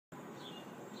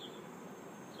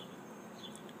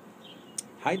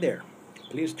Hi there.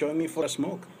 Please join me for a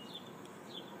smoke.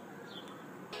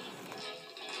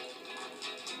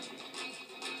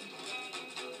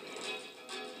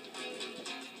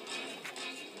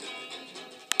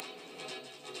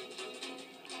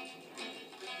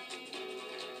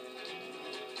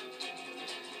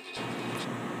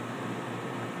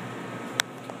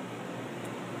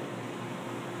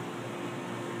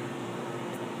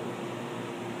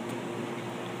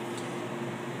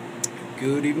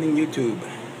 Good evening, YouTube.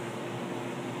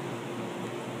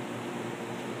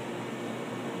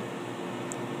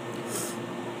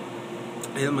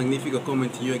 El Magnifico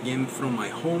coming to you again from my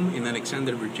home in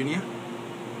Alexander, Virginia.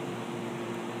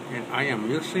 And I am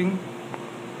using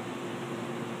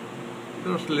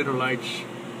those little lights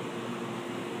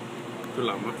to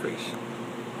light my face.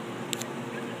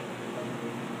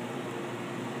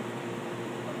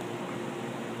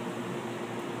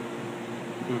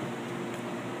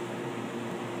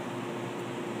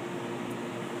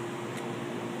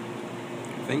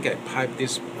 I think I packed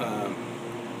this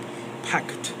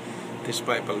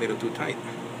pipe a little too tight.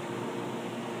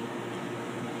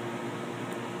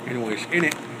 Anyways, in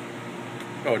it.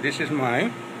 Oh, this is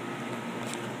my.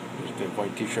 There's the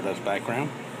white T-shirt as background.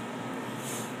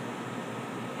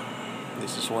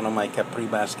 This is one of my Capri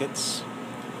baskets.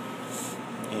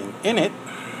 And in it,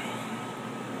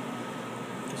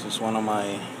 this is one of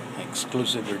my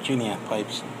exclusive Virginia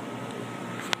pipes.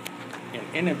 And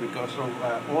in it, because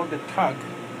of all the talk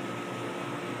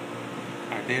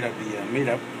I did at the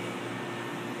meetup,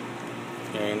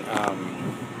 and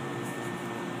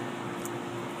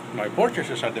my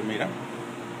purchases at the meetup,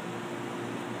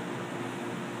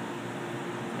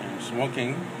 and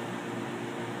smoking,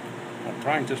 I'm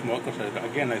trying to smoke because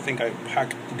again I think I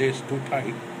packed this too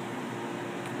tight.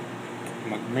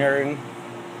 McMahon,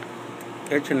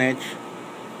 H&H,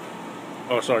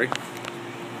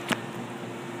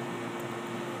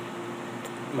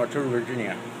 Martyr,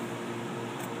 Virginia.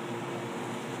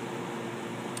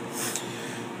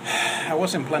 I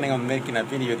wasn't planning on making a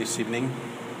video this evening,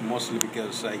 mostly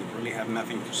because I really have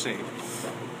nothing to say.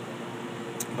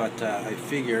 But I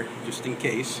figure, just in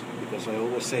case, because I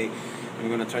always say I'm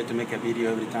going to try to make a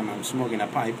video every time I'm smoking a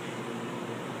pipe.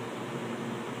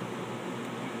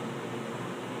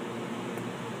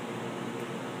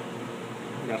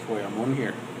 That's why I'm on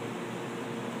here.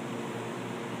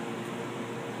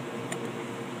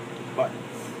 But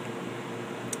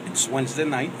it's Wednesday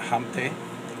night, hump day.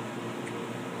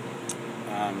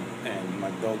 And my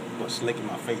dog was licking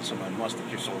my face, so my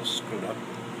mustache is all screwed up.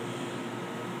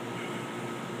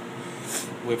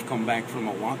 We've come back from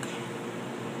a walk.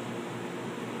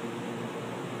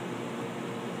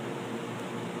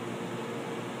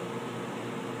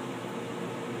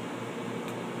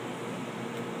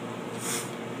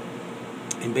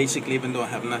 And basically, even though I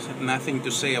have nothing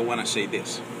to say, I want to say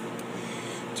this.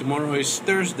 Tomorrow is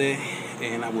Thursday,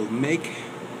 and I will make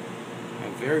a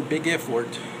very big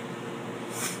effort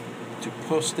to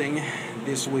posting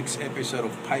this week's episode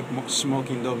of Pipe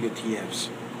Smoking WTFs.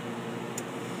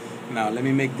 Now, let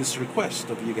me make this request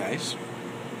of you guys.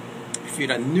 If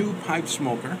you're a new pipe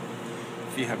smoker,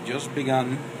 if you have just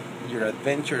begun your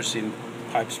adventures in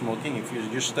pipe smoking, if you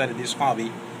just started this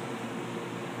hobby,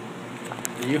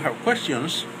 and you have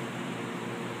questions,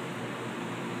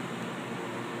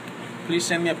 please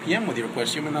send me a PM with your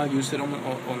question and I'll use it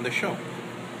on the show.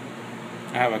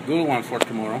 I have a good one for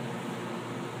tomorrow.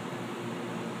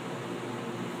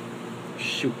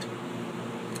 Shoot,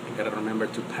 I gotta remember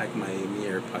to pack my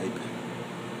mirror pipe.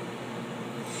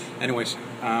 Anyways,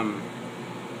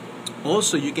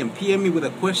 also you can PM me with a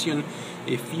question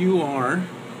if you are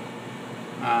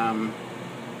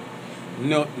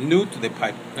new to the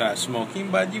pipe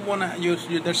smoking, but you wanna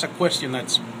there's a question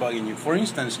that's bugging you. For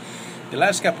instance, the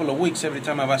last couple of weeks, every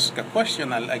time I've asked a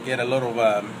question, I get a lot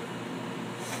of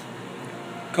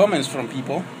comments from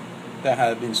people that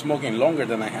have been smoking longer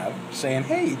than I have, saying,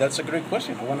 hey, that's a great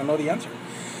question, I want to know the answer.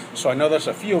 So I know there's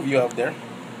a few of you out there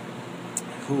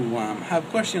who have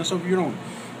questions of your own.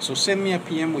 So send me a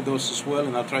PM with those as well,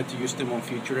 and I'll try to use them on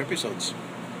future episodes.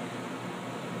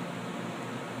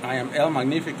 I am El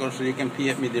Magnifico, so you can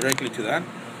PM me directly to that.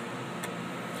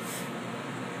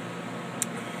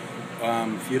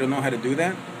 If you don't know how to do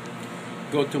that,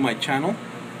 go to my channel,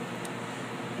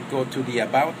 go to the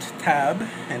About tab,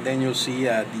 and then you'll see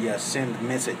the Send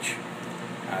Message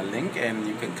link, and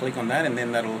you can click on that, and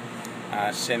then that'll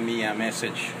send me a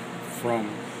message from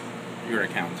your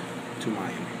account to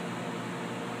mine.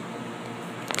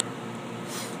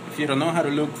 If you don't know how to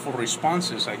look for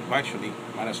responses, I actually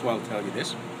might as well tell you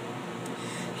this.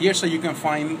 Here's so you can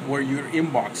find where your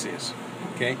inbox is.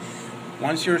 Okay,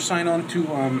 once you're signed on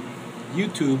to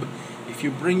YouTube, if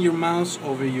you bring your mouse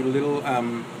over your little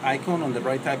icon on the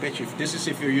right type edge,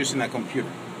 if you're using a computer,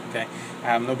 okay? I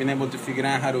have not been able to figure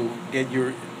out how to get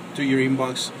to your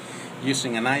inbox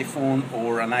using an iPhone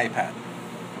or an iPad,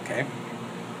 okay?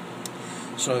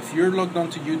 So if you're logged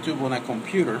onto YouTube on a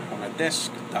computer, on a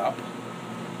desktop,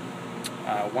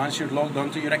 once you're logged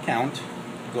onto your account,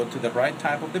 go to the right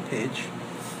type of the page.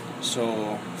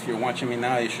 So if you're watching me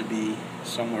now, you should be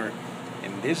somewhere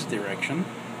in this direction.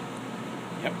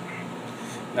 Yep.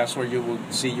 That's where you will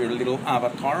see your little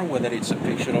avatar, whether it's a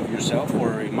picture of yourself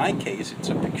or in my case, it's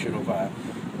a picture of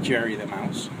Jerry the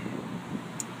mouse.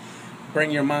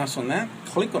 Bring your mouse on that,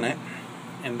 click on it,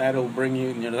 and that'll bring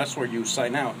you, that's where you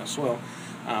sign out as well.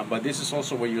 But this is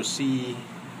also where you'll see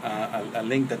a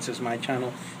link that says my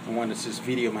channel and one that says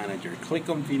Video Manager. Click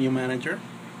on Video Manager.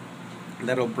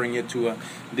 That'll bring you to a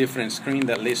different screen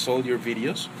that lists all your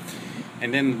videos.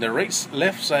 And then the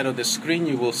left side of the screen,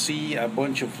 you will see a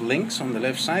bunch of links on the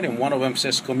left side, and one of them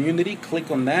says Community. Click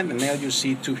on that, and now you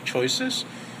see two choices.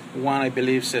 One, I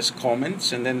believe, says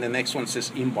Comments, and then the next one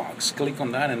says Inbox. Click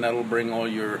on that, and that'll bring all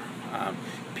your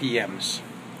PMs.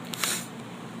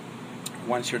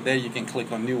 Once you're there, you can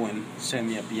click on New and send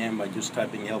me a PM by just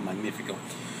typing El Magnifico.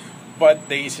 But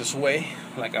the easiest way,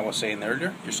 like I was saying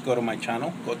earlier, just go to my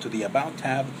channel, go to the About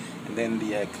tab, and then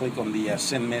click on the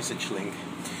Send Message link,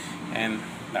 and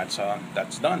that's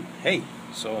done. Hey,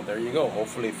 so there you go.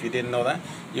 Hopefully, if you didn't know that,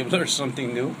 you've learned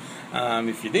something new.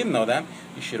 If you didn't know that,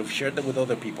 you should have shared it with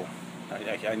other people.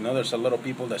 I know there's a lot of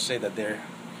people that say that they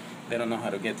don't know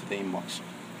how to get to the inbox.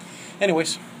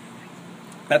 Anyways,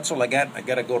 that's all I got. I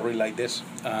gotta go relight this.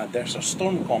 There's a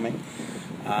storm coming.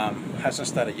 Hasn't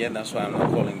started yet. That's why I'm not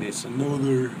calling this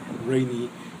another rainy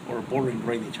or boring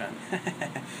rainy chat.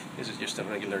 This is just a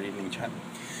regular evening chat.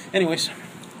 Anyways,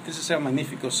 this is El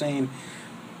Magnifico saying,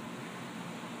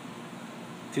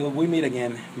 till we meet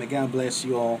again, may God bless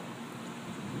you all.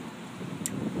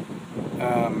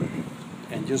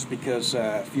 And just because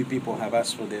a few people have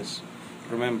asked for this,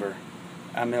 remember,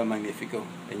 I'm El Magnifico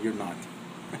and you're not.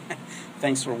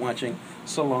 Thanks for watching.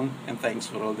 So long, and thanks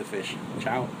for all the fish.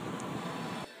 Ciao.